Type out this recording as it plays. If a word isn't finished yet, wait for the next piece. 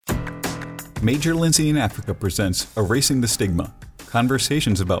Major Lindsey in Africa presents Erasing the Stigma,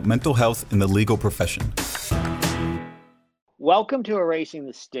 conversations about mental health in the legal profession. Welcome to Erasing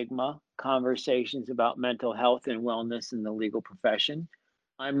the Stigma, conversations about mental health and wellness in the legal profession.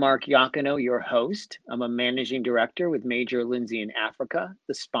 I'm Mark Iacono, your host. I'm a managing director with Major Lindsey in Africa,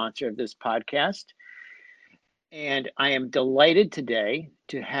 the sponsor of this podcast. And I am delighted today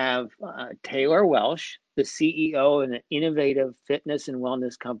to have Taylor Welsh, the CEO of an innovative fitness and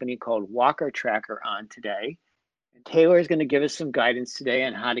wellness company called Walker Tracker, on today. And Taylor is going to give us some guidance today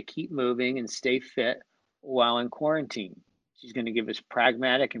on how to keep moving and stay fit while in quarantine. She's going to give us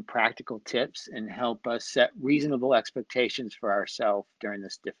pragmatic and practical tips and help us set reasonable expectations for ourselves during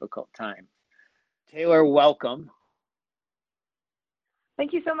this difficult time. Taylor, welcome.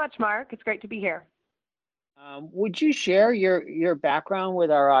 Thank you so much, Mark. It's great to be here. Would you share your background with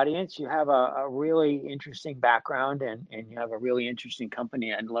our audience? You have a really interesting background and you have a really interesting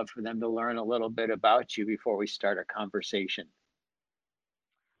company. I'd love for them to learn a little bit about you before we start our conversation.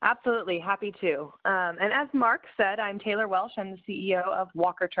 Absolutely, happy to. And as Mark said, I'm Taylor Welsh. I'm the CEO of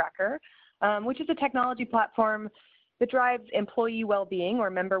Walker Tracker, which is a technology platform that drives employee well-being or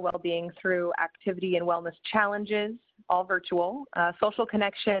member well-being through activity and wellness challenges, all virtual, social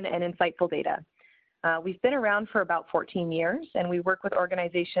connection, and insightful data. We've been around for about 14 years, and we work with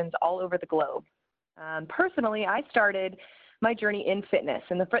organizations all over the globe. Personally, I started my journey in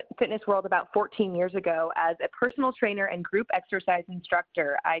the fitness world about 14 years ago as a personal trainer and group exercise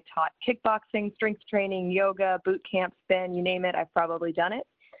instructor. I taught kickboxing, strength training, yoga, boot camp, spin, you name it, I've probably done it.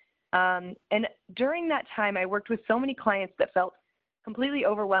 And during that time, I worked with so many clients that felt completely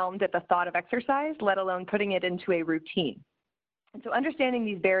overwhelmed at the thought of exercise, let alone putting it into a routine. And so understanding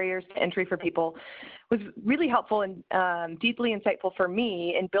these barriers to entry for people was really helpful and deeply insightful for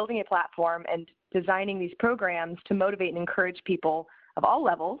me in building a platform and designing these programs to motivate and encourage people of all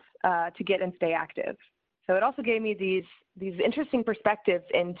levels to get and stay active. So it also gave me these interesting perspectives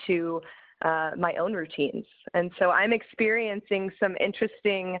into my own routines. And so I'm experiencing some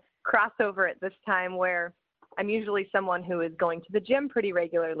interesting crossover at this time where I'm usually someone who is going to the gym pretty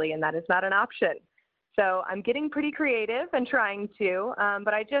regularly, and that is not an option. So I'm getting pretty creative and trying to,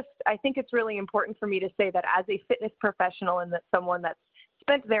 but I think it's really important for me to say that as a fitness professional and that someone that's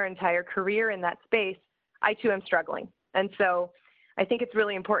spent their entire career in that space, I too am struggling. And so I think it's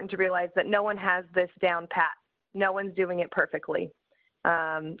really important to realize that no one has this down pat. No one's doing it perfectly.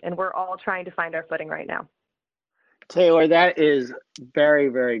 And we're all trying to find our footing right now. Taylor, that is very,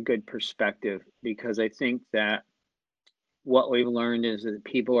 very good perspective, because I think that what we've learned is that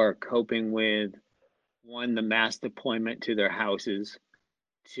people are coping with, one, the mass deployment to their houses,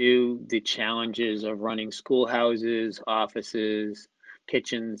 two, the challenges of running schoolhouses, offices,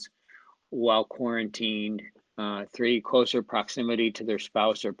 kitchens while quarantined, three, closer proximity to their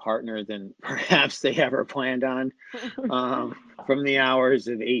spouse or partner than perhaps they ever planned on, from the hours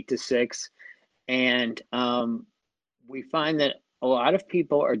of 8 to 6. And we find that a lot of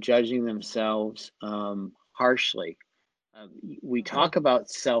people are judging themselves harshly. We talk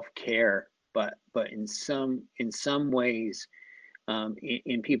about self-care, but in some ways,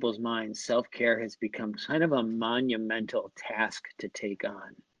 in people's minds, self-care has become kind of a monumental task to take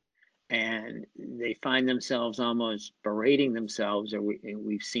on, and they find themselves almost berating themselves, or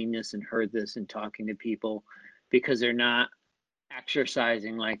we've seen this and heard this in talking to people, because they're not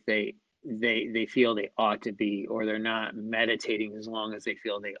exercising like they feel they ought to be, or they're not meditating as long as they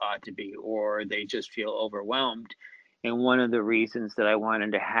feel they ought to be, or they just feel overwhelmed. And one of the reasons that I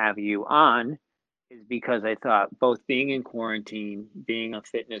wanted to have you on is because I thought, both being in quarantine, being a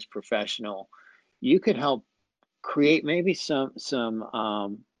fitness professional, you could help create maybe some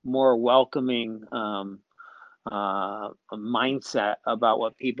more welcoming mindset about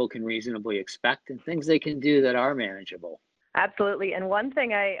what people can reasonably expect and things they can do that are manageable. Absolutely. And one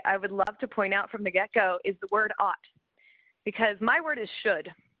thing I would love to point out from the get-go is the word ought, because my word is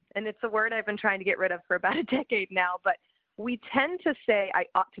should. And it's a word I've been trying to get rid of for about a decade now, but we tend to say, I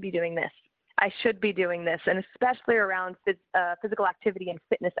ought to be doing this. I should be doing this, and especially around physical activity and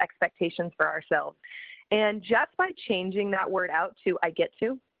fitness expectations for ourselves. And just by changing that word out to I get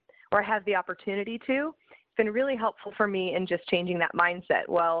to, or I have the opportunity to, it's been really helpful for me in just changing that mindset.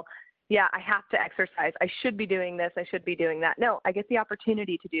 Well, yeah, I have to exercise. I should be doing this. I should be doing that. No, I get the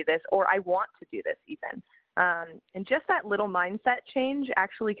opportunity to do this, or I want to do this even. And just that little mindset change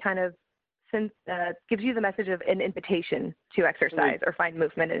actually kind of gives you the message of an invitation to exercise or find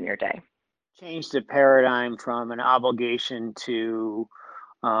movement in your day. Change the paradigm from an obligation to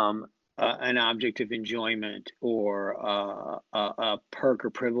an object of enjoyment, or a perk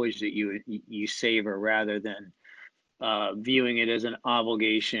or privilege that you savor, rather than viewing it as an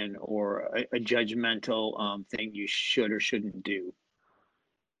obligation or a judgmental thing you should or shouldn't do.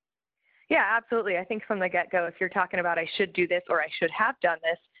 Yeah, absolutely. I think from the get-go, if you're talking about I should do this or I should have done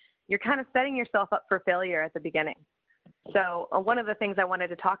this, you're kind of setting yourself up for failure at the beginning. So one of the things I wanted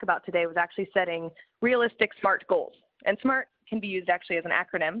to talk about today was actually setting realistic SMART goals. And SMART can be used actually as an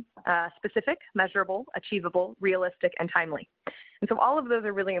acronym: specific, measurable, achievable, realistic, and timely. And so all of those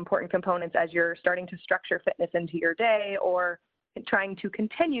are really important components as you're starting to structure fitness into your day or trying to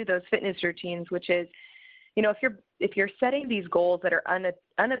continue those fitness routines, which is, you know, if you're setting these goals that are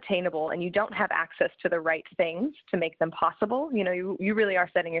unattainable and you don't have access to the right things to make them possible, you know, you really are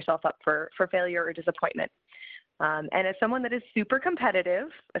setting yourself up for failure or disappointment. And as someone that is super competitive,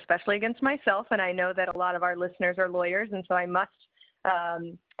 especially against myself, and I know that a lot of our listeners are lawyers, and so I must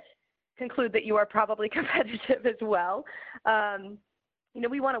conclude that you are probably competitive as well. You know,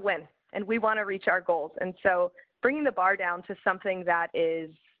 we want to win and we want to reach our goals. And so bringing the bar down to something that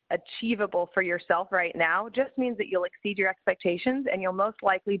is achievable for yourself right now just means that you'll exceed your expectations and you'll most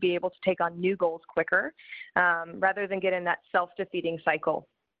likely be able to take on new goals quicker rather than get in that self-defeating cycle.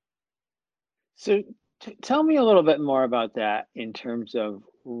 So tell me a little bit more about that in terms of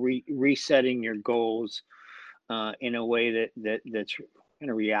resetting your goals in a way that's kind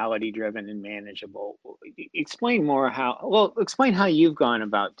of reality driven and manageable. Explain how you've gone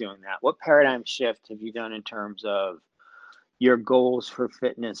about doing that. What paradigm shift have you done in terms of your goals for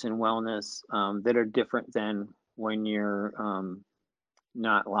fitness and wellness that are different than when you're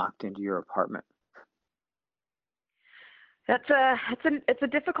not locked into your apartment? It's a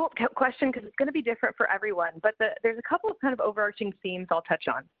difficult question because it's going to be different for everyone, but there's a couple of kind of overarching themes I'll touch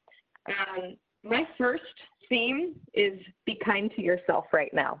on. My first theme is be kind to yourself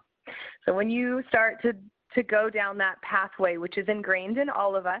right now. So when you start to go down that pathway, which is ingrained in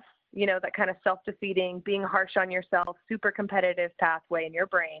all of us, you know, that kind of self-defeating, being harsh on yourself, super competitive pathway in your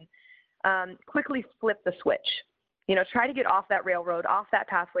brain, quickly flip the switch. You know, try to get off that railroad, off that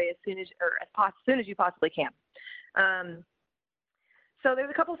pathway as soon as you possibly can. So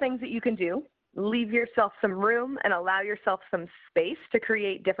there's a couple things that you can do. Leave yourself some room and allow yourself some space to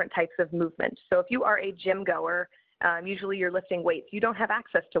create different types of movement. So if you are a gym goer, usually you're lifting weights. You don't have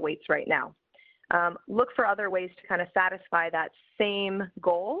access to weights right now. Look for other ways to kind of satisfy that same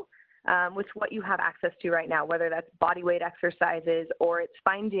goal with what you have access to right now, whether that's body weight exercises or it's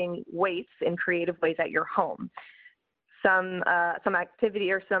finding weights in creative ways at your home. Some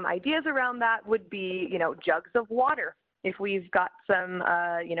activity or some ideas around that would be, you know, jugs of water. If we've got some,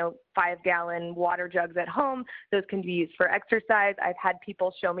 5-gallon water jugs at home, those can be used for exercise. I've had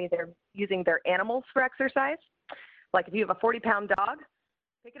people show me they're using their animals for exercise. Like if you have a 40-pound dog,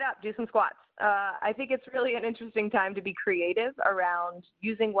 pick it up, do some squats. I think it's really an interesting time to be creative around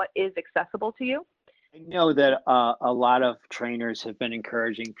using what is accessible to you. I know that a lot of trainers have been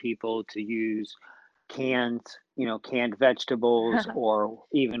encouraging people to use canned vegetables or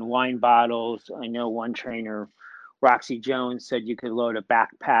even wine bottles. I know one trainer, Roxy Jones, said you could load a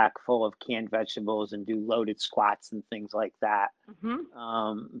backpack full of canned vegetables and do loaded squats and things like that.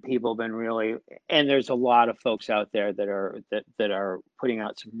 Mm-hmm. People have been really, and there's a lot of folks out there that are putting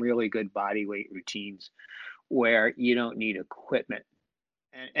out some really good body weight routines where you don't need equipment.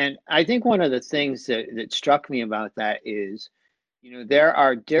 And I think one of the things that struck me about that is, you know, there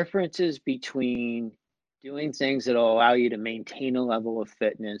are differences between doing things that will allow you to maintain a level of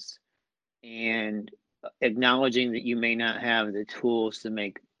fitness and acknowledging that you may not have the tools to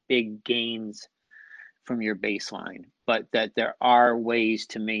make big gains from your baseline, but that there are ways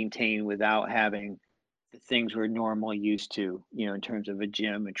to maintain without having the things we're normally used to, you know, in terms of a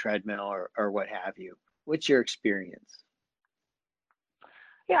gym, a treadmill, or what have you. What's your experience?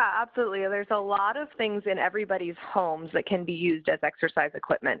 Yeah, absolutely. There's a lot of things in everybody's homes that can be used as exercise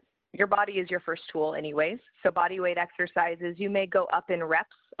equipment. Your body is your first tool anyways. So body weight exercises, you may go up in reps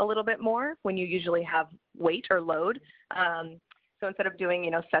a little bit more when you usually have weight or load. So instead of doing,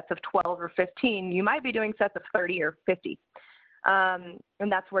 you know, sets of 12 or 15, you might be doing sets of 30 or 50. And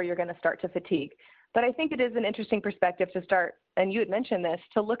that's where you're going to start to fatigue. But I think it is an interesting perspective to start, and you had mentioned this,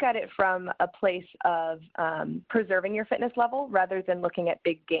 to look at it from a place of preserving your fitness level rather than looking at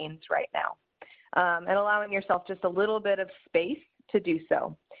big gains right now, and allowing yourself just a little bit of space to do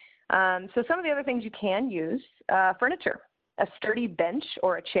so. So some of the other things you can use, furniture, a sturdy bench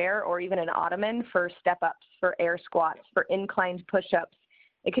or a chair or even an ottoman for step-ups, for air squats, for inclined push-ups.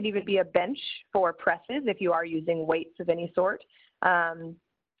 It could even be a bench for presses if you are using weights of any sort.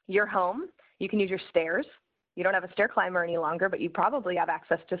 Your home, you can use your stairs. You don't have a stair climber any longer, but you probably have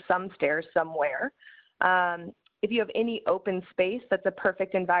access to some stairs somewhere. if you have any open space, that's a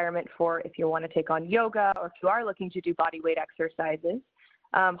perfect environment for if you want to take on yoga or if you are looking to do body weight exercises.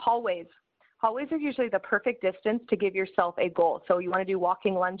 Hallways. Hallways are usually the perfect distance to give yourself a goal. So you want to do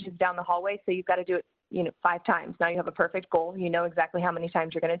walking lunges down the hallway, so you've got to do it, 5 times. Now you have a perfect goal. You know exactly how many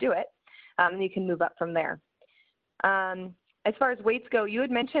times you're going to do it, and you can move up from there. As far as weights go, you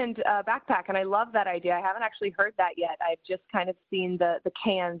had mentioned backpack, and I love that idea. I haven't actually heard that yet. I've just kind of seen the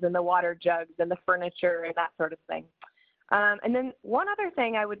cans and the water jugs and the furniture and that sort of thing. And then one other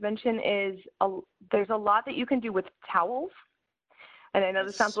thing I would mention is there's a lot that you can do with towels. And I know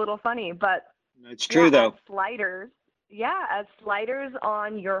this sounds a little funny, but it's true though. As sliders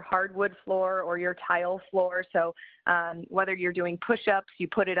on your hardwood floor or your tile floor. So whether you're doing push-ups, you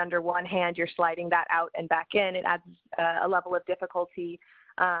put it under one hand, you're sliding that out and back in. It adds a level of difficulty.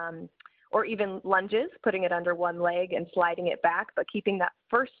 Or even lunges, putting it under one leg and sliding it back, but keeping that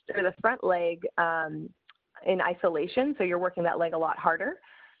the front leg in isolation. So you're working that leg a lot harder.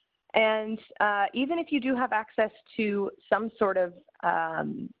 And even if you do have access to some sort of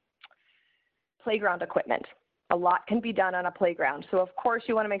playground equipment, a lot can be done on a playground. So of course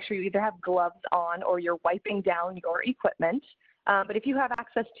you want to make sure you either have gloves on or you're wiping down your equipment. But if you have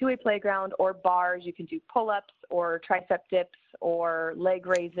access to a playground or bars, you can do pull-ups or tricep dips or leg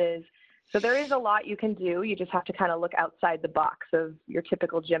raises. So there is a lot you can do. You just have to kind of look outside the box of your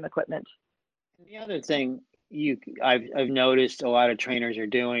typical gym equipment. The other thing I've noticed a lot of trainers are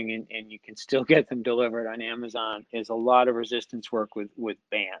doing, and you can still get them delivered on Amazon, is a lot of resistance work with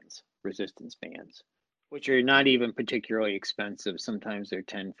resistance bands, which are not even particularly expensive. Sometimes they're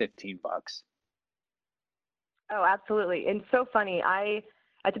 $10-15. Oh, absolutely. And so funny.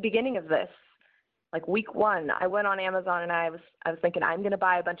 At the beginning of this, like week 1, I went on Amazon and I was thinking I'm going to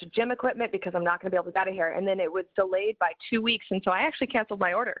buy a bunch of gym equipment because I'm not going to be able to get out of here. And then it was delayed by 2 weeks. And so I actually canceled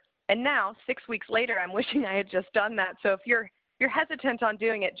my order. And now 6 weeks later, I'm wishing I had just done that. So if you're hesitant on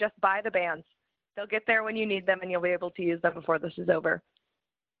doing it, just buy the bands. They'll get there when you need them and you'll be able to use them before this is over.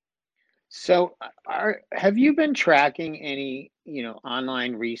 So have you been tracking any,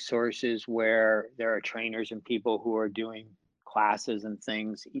 online resources where there are trainers and people who are doing classes and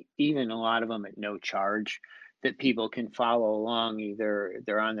things, even a lot of them at no charge, that people can follow along? Either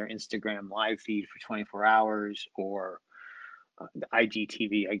they're on their Instagram live feed for 24 hours or the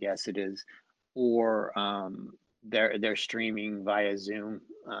IGTV, I guess it is, or they're streaming via Zoom.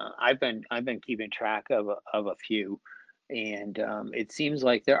 I've been keeping track of a few. And it seems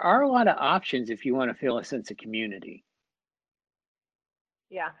like there are a lot of options if you want to feel a sense of community.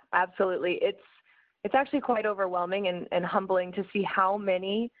 Yeah, absolutely. It's actually quite overwhelming and humbling to see how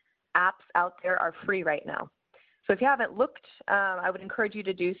many apps out there are free right now. So if you haven't looked, I would encourage you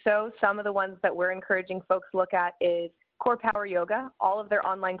to do so. Some of the ones that we're encouraging folks to look at is Core Power Yoga, all of their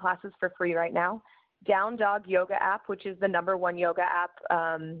online classes for free right now. Down Dog Yoga app, which is the #1 yoga app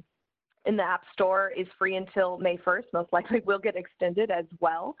in the App Store, is free until May 1st. Most likely will get extended as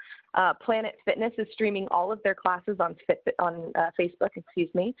well. Planet Fitness is streaming all of their classes on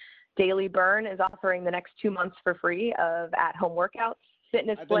Facebook. Daily Burn is offering the next 2 months for free of at-home workouts.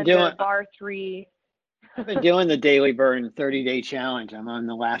 Fitness Blender, Bar 3. I've been doing the Daily Burn 30-day challenge. I'm on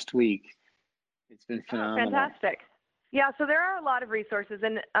the last week. It's been phenomenal. Oh, fantastic. Yeah, so there are a lot of resources,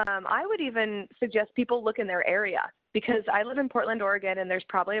 and I would even suggest people look in their area, because I live in Portland, Oregon, and there's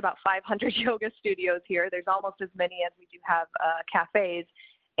probably about 500 yoga studios here. There's almost as many as we do have cafes,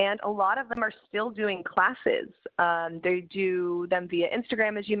 and a lot of them are still doing classes. They do them via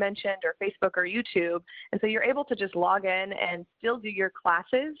Instagram, as you mentioned, or Facebook or YouTube, and so you're able to just log in and still do your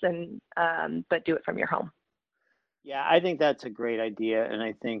classes, and but do it from your home. Yeah, I think that's a great idea. And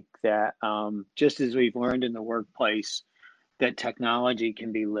I think that just as we've learned in the workplace, that technology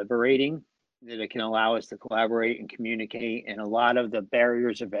can be liberating, that it can allow us to collaborate and communicate. And a lot of the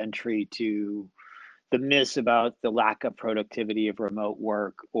barriers of entry to the myths about the lack of productivity of remote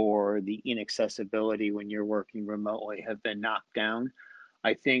work or the inaccessibility when you're working remotely have been knocked down.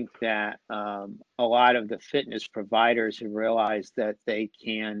 I think that a lot of the fitness providers have realized that they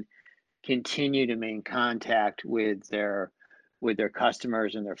can continue to maintain contact with their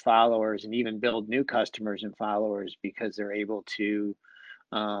customers and their followers, and even build new customers and followers, because they're able to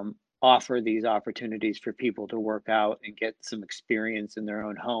offer these opportunities for people to work out and get some experience in their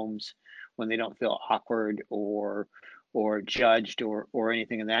own homes when they don't feel awkward or judged or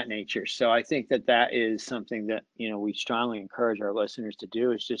anything of that nature. So I think that is something that we strongly encourage our listeners to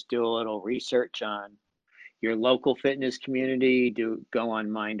do, is just do a little research on your local fitness community. Go on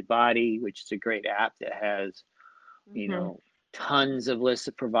MindBody, which is a great app that has, tons of lists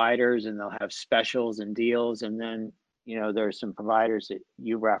of providers, and they'll have specials and deals. And then there are some providers that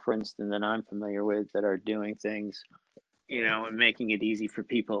you referenced and that I'm familiar with that are doing things, and making it easy for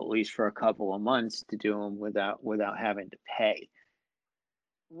people, at least for a couple of months, to do them without having to pay.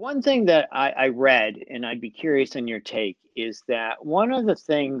 One thing that I read, and I'd be curious on your take, is that one of the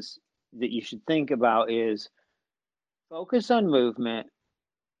things that you should think about is focus on movement.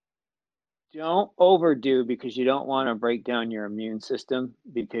 Don't overdo because you don't want to break down your immune system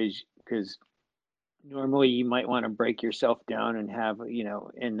because normally you might want to break yourself down and have,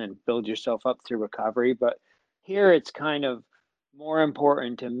 and then build yourself up through recovery. But here it's kind of more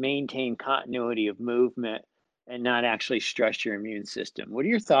important to maintain continuity of movement and not actually stress your immune system. What are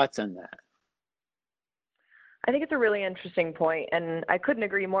your thoughts on that? I think it's a really interesting point, and I couldn't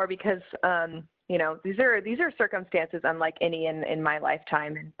agree more because, these are circumstances unlike any in my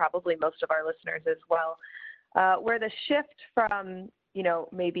lifetime, and probably most of our listeners as well, where the shift from,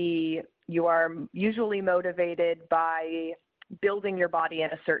 maybe you are usually motivated by building your body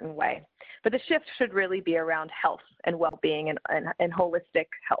in a certain way, but the shift should really be around health and well-being and holistic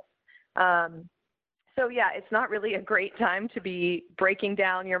health. So yeah, it's not really a great time to be breaking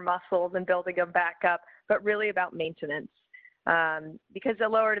down your muscles and building them back up, but really about maintenance. Because a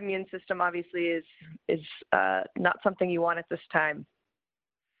lowered immune system obviously is not something you want at this time.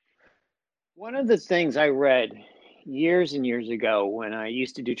 One of the things I read years and years ago when I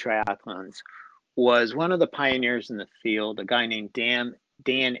used to do triathlons was one of the pioneers in the field, a guy named Dan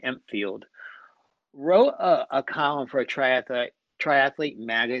Empfield, wrote a column for a triathlete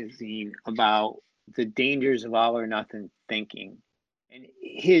magazine about the dangers of all or nothing thinking. And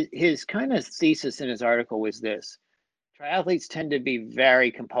his kind of thesis in his article was this: triathletes tend to be very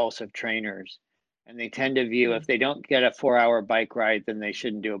compulsive trainers, and they tend to view if they don't get a 4-hour bike ride, then they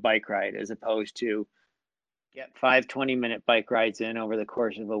shouldn't do a bike ride, as opposed to get 5 20-minute bike rides in over the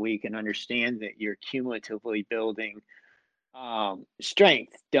course of a week and understand that you're cumulatively building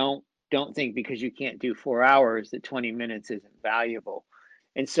strength. Don't think because you can't do 4 hours that 20 minutes isn't valuable.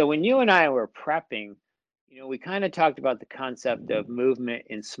 And so when you and I were prepping, we kind of talked about the concept of movement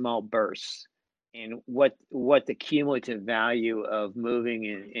in small bursts and what the cumulative value of moving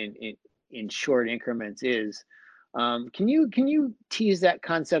in short increments is. Can you tease that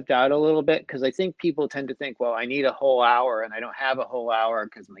concept out a little bit? Because I think people tend to think, well, I need a whole hour, and I don't have a whole hour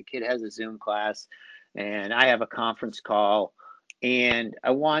because my kid has a Zoom class, and I have a conference call, and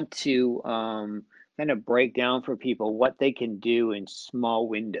I want to kind of break down for people what they can do in small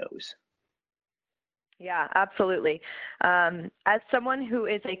windows. Yeah, absolutely. As someone who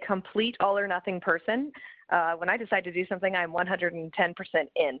is a complete all or nothing person, when I decide to do something, I'm 110%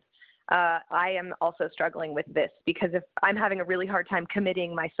 in. I am also struggling with this because if I'm having a really hard time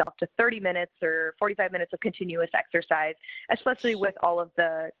committing myself to 30 minutes or 45 minutes of continuous exercise, especially with all of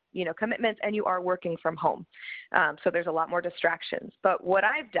the, commitments, and you are working from home. So there's a lot more distractions. But what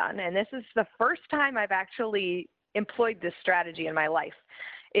I've done, and this is the first time I've actually employed this strategy in my life,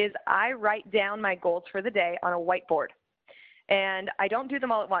 is I write down my goals for the day on a whiteboard. And I don't do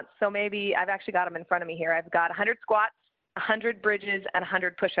them all at once. So maybe I've actually got them in front of me here. I've got 100 squats, 100 bridges, and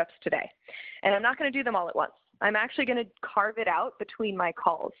 100 push-ups today. And I'm not going to do them all at once. I'm actually going to carve it out between my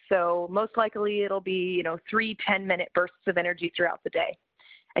calls. So most likely it'll be, 3 10-minute bursts of energy throughout the day.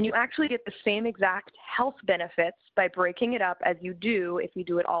 And you actually get the same exact health benefits by breaking it up as you do if you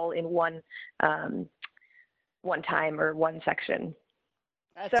do it all in one time or one section.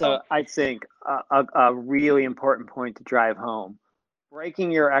 That's I think a really important point to drive home.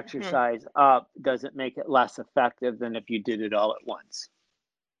 Breaking your exercise up doesn't make it less effective than if you did it all at once.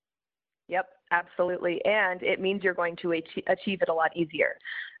 Yep, absolutely. And it means you're going to achieve it a lot easier.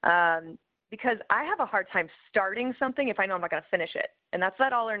 Because I have a hard time starting something if I know I'm not going to finish it. And that's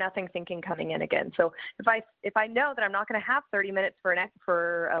that all or nothing thinking coming in again. So if I know that I'm not going to have 30 minutes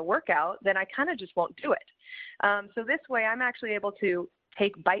for a workout, then I kind of just won't do it. So this way I'm actually able to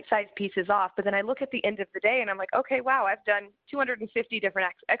take bite-sized pieces off, but then I look at the end of the day and I'm like, okay, wow, I've done 250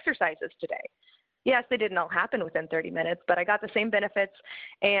 different exercises today. Yes, they didn't all happen within 30 minutes, but I got the same benefits,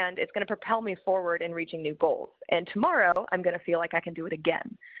 and it's going to propel me forward in reaching new goals. And tomorrow I'm going to feel like I can do it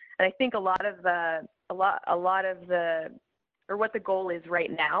again. And I think what the goal is right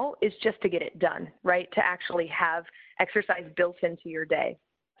now is just to get it done, right? To actually have exercise built into your day.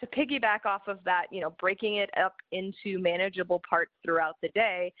 To piggyback off of that, breaking it up into manageable parts throughout the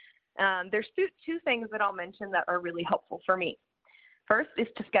day, there's two things that I'll mention that are really helpful for me. First is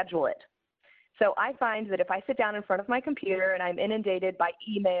to schedule it. So I find that if I sit down in front of my computer and I'm inundated by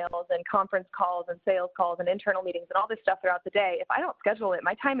emails and conference calls and sales calls and internal meetings and all this stuff throughout the day, if I don't schedule it,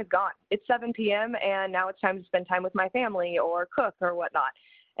 my time is gone. It's 7 p.m. and now it's time to spend time with my family or cook or whatnot.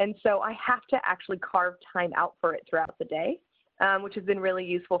 And so I have to actually carve time out for it throughout the day, which has been really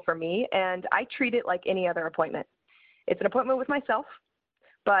useful for me. And I treat it like any other appointment. It's an appointment with myself,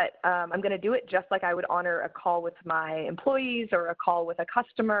 but I'm going to do it just like I would honor a call with my employees or a call with a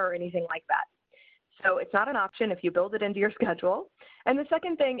customer or anything like that. So it's not an option if you build it into your schedule. And the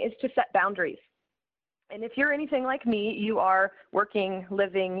second thing is to set boundaries. And if you're anything like me, you are working,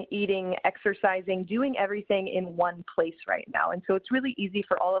 living, eating, exercising, doing everything in one place right now. And so it's really easy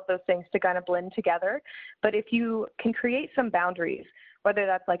for all of those things to kind of blend together. But if you can create some boundaries, whether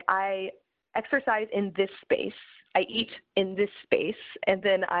that's like I exercise in this space, I eat in this space, and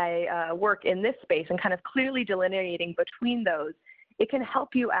then I work in this space, and kind of clearly delineating between those, it can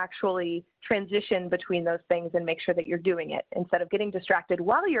help you actually transition between those things and make sure that you're doing it instead of getting distracted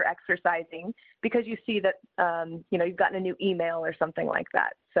while you're exercising because you see that you've gotten a new email or something like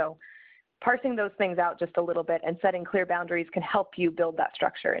that. So parsing those things out just a little bit and setting clear boundaries can help you build that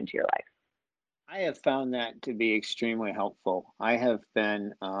structure into your life. I have found that to be extremely helpful. I have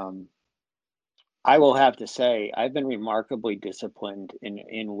been, I will have to say, I've been remarkably disciplined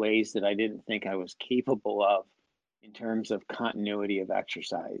in ways that I didn't think I was capable of in terms of continuity of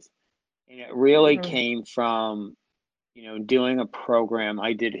exercise. And it really Mm-hmm. came from, doing a program.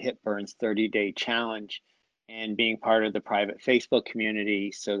 I did HipBurn's 30-day challenge and being part of the private Facebook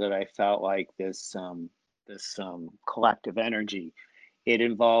community so that I felt like this collective energy. It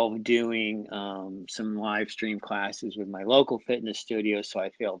involved doing some live stream classes with my local fitness studio, so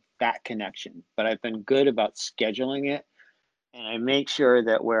I feel that connection. But I've been good about scheduling it, and I make sure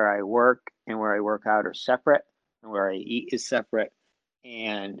that where I work and where I work out are separate, and where I eat is separate.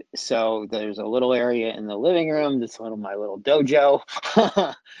 And so there's a little area in the living room that's my little dojo.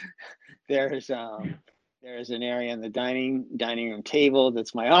 There's an area in the dining room table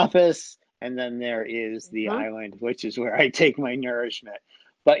that's my office, and then there is the Mm-hmm. island, which is where I take my nourishment.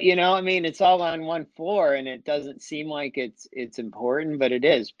 But it's all on one floor, and it doesn't seem like it's important, but it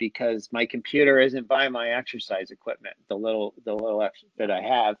is because my computer isn't by my exercise equipment, the little that I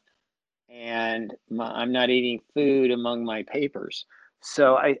have, and I'm not eating food among my papers.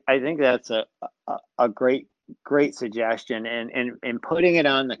 So I think that's a great suggestion, and putting it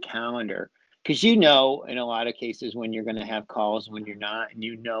on the calendar, because in a lot of cases when you're going to have calls, when you're not, and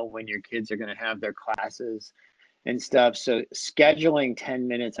when your kids are going to have their classes and stuff. So scheduling 10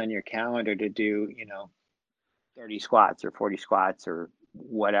 minutes on your calendar to do 30 squats or 40 squats or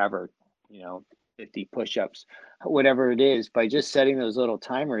whatever, 50 push-ups, whatever it is, by just setting those little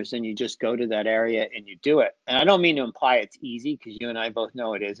timers, and you just go to that area and you do it. And I don't mean to imply it's easy, because you and I both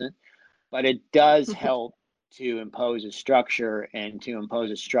know it isn't, but it does help to impose a structure, and to impose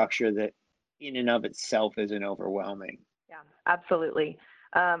a structure that in and of itself isn't overwhelming. Yeah, absolutely.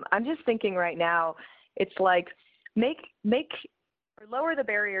 I'm just thinking right now, it's like make or lower the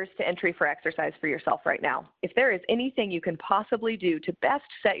barriers to entry for exercise for yourself right now. If there is anything you can possibly do to best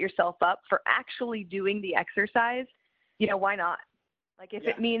set yourself up for actually doing the exercise, why not? Like if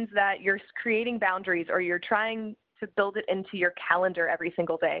it means that you're creating boundaries or you're trying to build it into your calendar every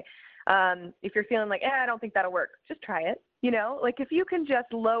single day. If you're feeling like, I don't think that'll work, just try it. Like if you can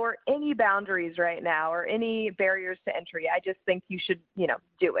just lower any boundaries right now or any barriers to entry, I just think you should,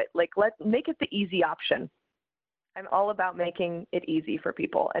 do it. Like let's make it the easy option. I'm all about making it easy for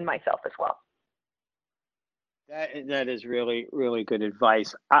people and myself as well. That is really, really good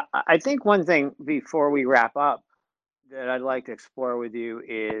advice. I think one thing before we wrap up that I'd like to explore with you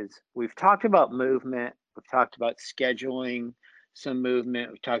is, we've talked about movement, we've talked about scheduling some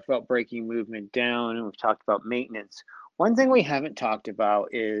movement, we've talked about breaking movement down, and we've talked about maintenance. One thing we haven't talked about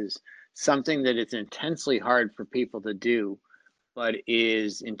is something that is intensely hard for people to do, but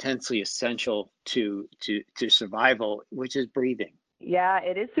is intensely essential to survival, which is breathing. Yeah,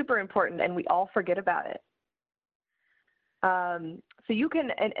 it is super important, and we all forget about it. So you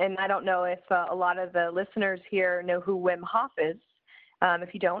can, and I don't know if a lot of the listeners here know who Wim Hof is.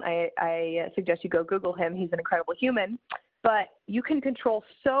 If you don't, I suggest you go Google him. He's an incredible human. But you can control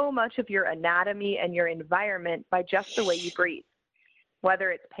so much of your anatomy and your environment by just the way you breathe,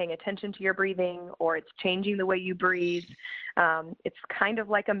 whether it's paying attention to your breathing or it's changing the way you breathe. It's kind of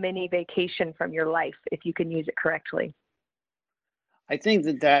like a mini vacation from your life if you can use it correctly. I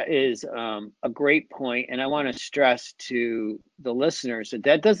think that is a great point, and I want to stress to the listeners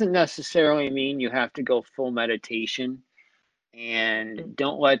that doesn't necessarily mean you have to go full meditation, and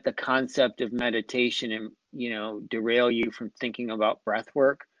don't let the concept of meditation derail you from thinking about breath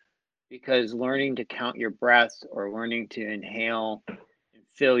work, because learning to count your breaths, or learning to inhale and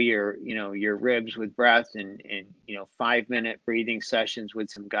fill your ribs with breath, and 5-minute breathing sessions with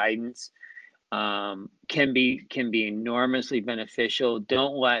some guidance can be enormously beneficial.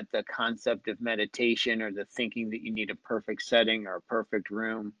 Don't let the concept of meditation or the thinking that you need a perfect setting or a perfect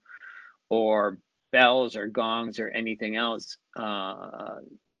room or bells or gongs or anything else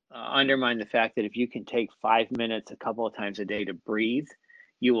undermine the fact that if you can take 5 minutes a couple of times a day to breathe,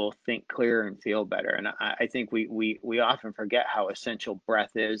 you will think clearer and feel better. And I think we often forget how essential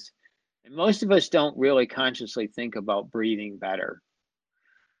breath is. And most of us don't really consciously think about breathing better.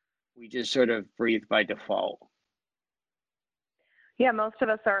 We just sort of breathe by default. Yeah, most of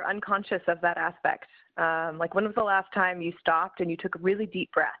us are unconscious of that aspect. Like, when was the last time you stopped and you took a really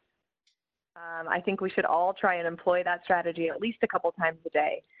deep breath? I think we should all try and employ that strategy at least a couple times a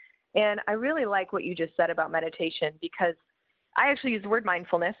day. And I really like what you just said about meditation, because I actually use the word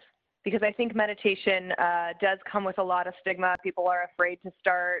mindfulness, because I think meditation does come with a lot of stigma. People are afraid to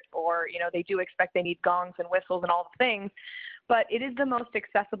start, or, they do expect they need gongs and whistles and all the things. But it is the most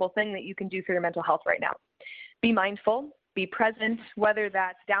accessible thing that you can do for your mental health right now. Be mindful, be present, whether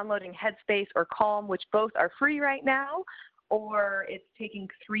that's downloading Headspace or Calm, which both are free right now, or it's taking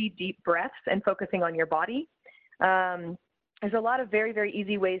 3 deep breaths and focusing on your body. There's a lot of very, very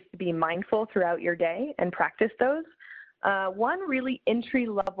easy ways to be mindful throughout your day and practice those. One really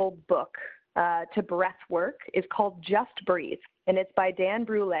entry-level book to breath work is called Just Breathe, and it's by Dan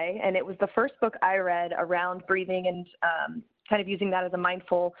Brule, and it was the first book I read around breathing and kind of using that as a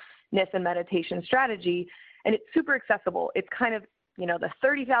mindfulness and meditation strategy, and it's super accessible. It's kind of, the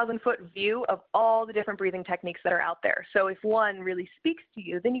 30,000-foot view of all the different breathing techniques that are out there. So if one really speaks to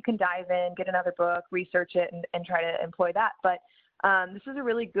you, then you can dive in, get another book, research it, and try to employ that. But this is a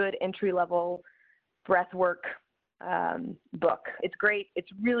really good entry-level breath work book. It's great. It's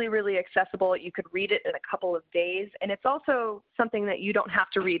really, really accessible. You could read it in a couple of days. And it's also something that you don't have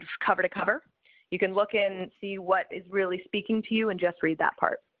to read cover to cover. You can look in, see what is really speaking to you, and just read that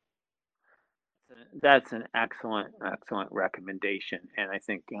part. That's an excellent, excellent recommendation. And I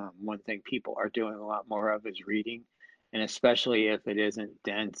think one thing people are doing a lot more of is reading, and especially if it isn't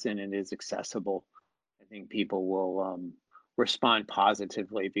dense and it is accessible, I think people will respond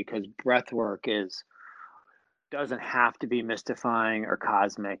positively, because breath work doesn't have to be mystifying or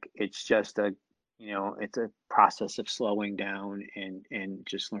cosmic. It's just it's a process of slowing down and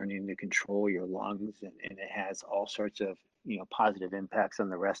just learning to control your lungs, and it has all sorts of positive impacts on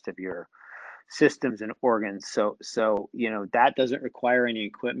the rest of your systems and organs. So that doesn't require any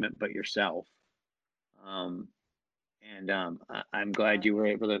equipment but yourself. Um, I'm glad you were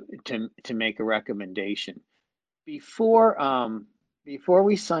able to make a recommendation. Before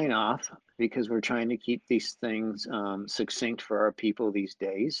we sign off, because we're trying to keep these things succinct for our people these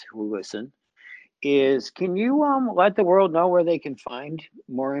days who listen, can you let the world know where they can find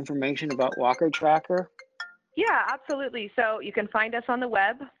more information about Walker Tracker? Yeah, absolutely. So you can find us on the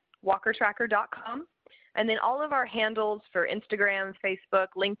web, walkertracker.com. And then all of our handles for Instagram, Facebook,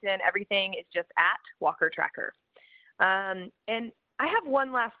 LinkedIn, everything is just at Walker Tracker. And I have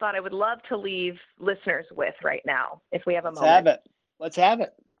one last thought I would love to leave listeners with right now, if we have a moment. Let's have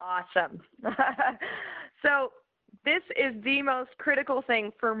it. Awesome. So this is the most critical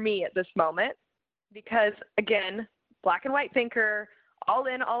thing for me at this moment, because, again, black and white thinker, all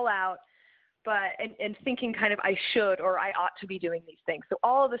in, all out. But and thinking kind of I should or I ought to be doing these things. So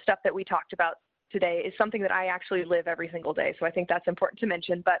all of the stuff that we talked about today is something that I actually live every single day. So I think that's important to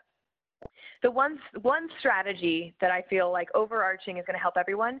mention. But the one strategy that I feel like overarching is going to help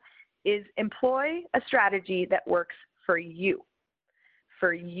everyone is employ a strategy that works for you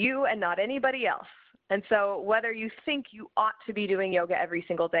and not anybody else. And so whether you think you ought to be doing yoga every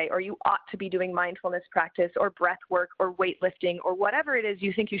single day, or you ought to be doing mindfulness practice or breath work or weightlifting or whatever it is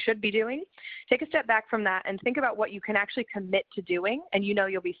you think you should be doing, take a step back from that and think about what you can actually commit to doing and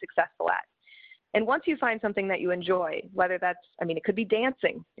you'll be successful at. And once you find something that you enjoy, whether that's, it could be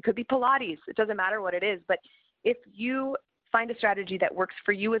dancing, it could be Pilates, it doesn't matter what it is, but if you find a strategy that works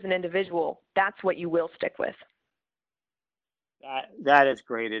for you as an individual, that's what you will stick with. That is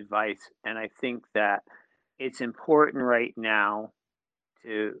great advice. And I think that it's important right now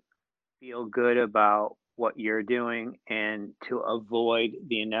to feel good about what you're doing and to avoid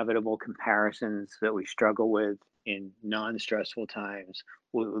the inevitable comparisons that we struggle with in non-stressful times,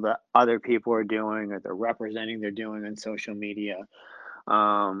 with what other people are doing or they're representing they're doing on social media.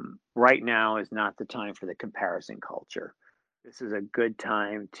 Right now is not the time for the comparison culture. This is a good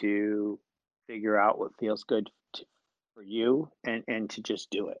time to figure out what feels good for you, and to just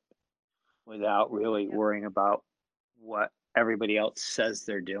do it without really worrying about what everybody else says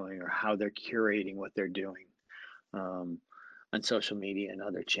they're doing or how they're curating what they're doing on social media and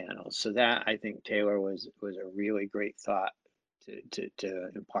other channels. So that, I think, Taylor, was a really great thought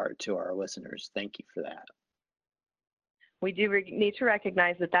to impart to our listeners. Thank you for that. We do need to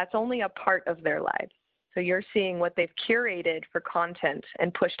recognize that that's only a part of their lives. So you're seeing what they've curated for content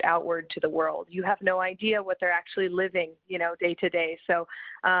and pushed outward to the world. You have no idea what they're actually living, day to day. So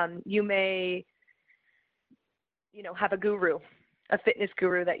you may, have a guru, a fitness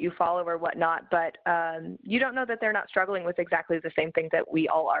guru that you follow or whatnot, but you don't know that they're not struggling with exactly the same thing that we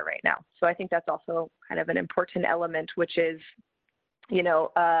all are right now. So I think that's also kind of an important element, which is,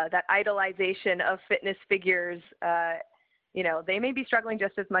 that idolization of fitness figures. They may be struggling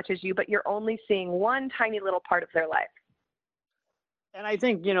just as much as you, but you're only seeing one tiny little part of their life. And I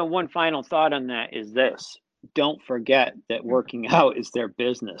think, one final thought on that is this. Don't forget that working out is their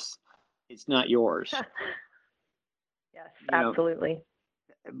business. It's not yours. Yes, absolutely.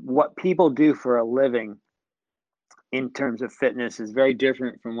 What people do for a living in terms of fitness is very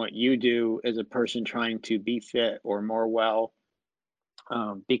different from what you do as a person trying to be fit or more well.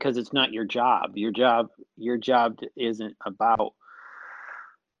 Because it's not your job. Your job isn't about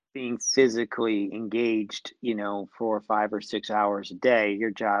being physically engaged, 4 or 5 or 6 hours a day.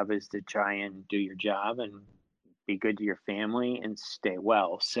 Your job is to try and do your job and be good to your family and stay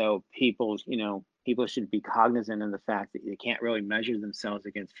well. So people should be cognizant of the fact that they can't really measure themselves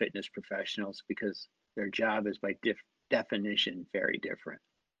against fitness professionals because their job is by definition very different.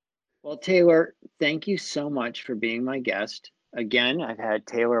 Well, Taylor, thank you so much for being my guest. Again, I've had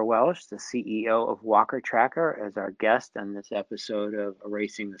Taylor Welsh, the CEO of Walker Tracker, as our guest on this episode of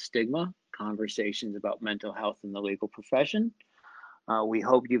Erasing the Stigma, Conversations about Mental Health in the Legal Profession. We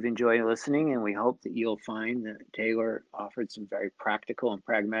hope you've enjoyed listening, and we hope that you'll find that Taylor offered some very practical and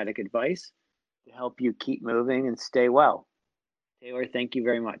pragmatic advice to help you keep moving and stay well. Taylor, thank you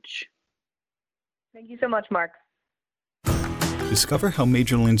very much. Thank you so much, Mark. Discover how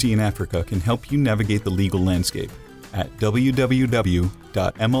Major Lindsey in Africa can help you navigate the legal landscape at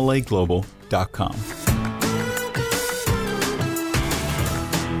www.mlaglobal.com.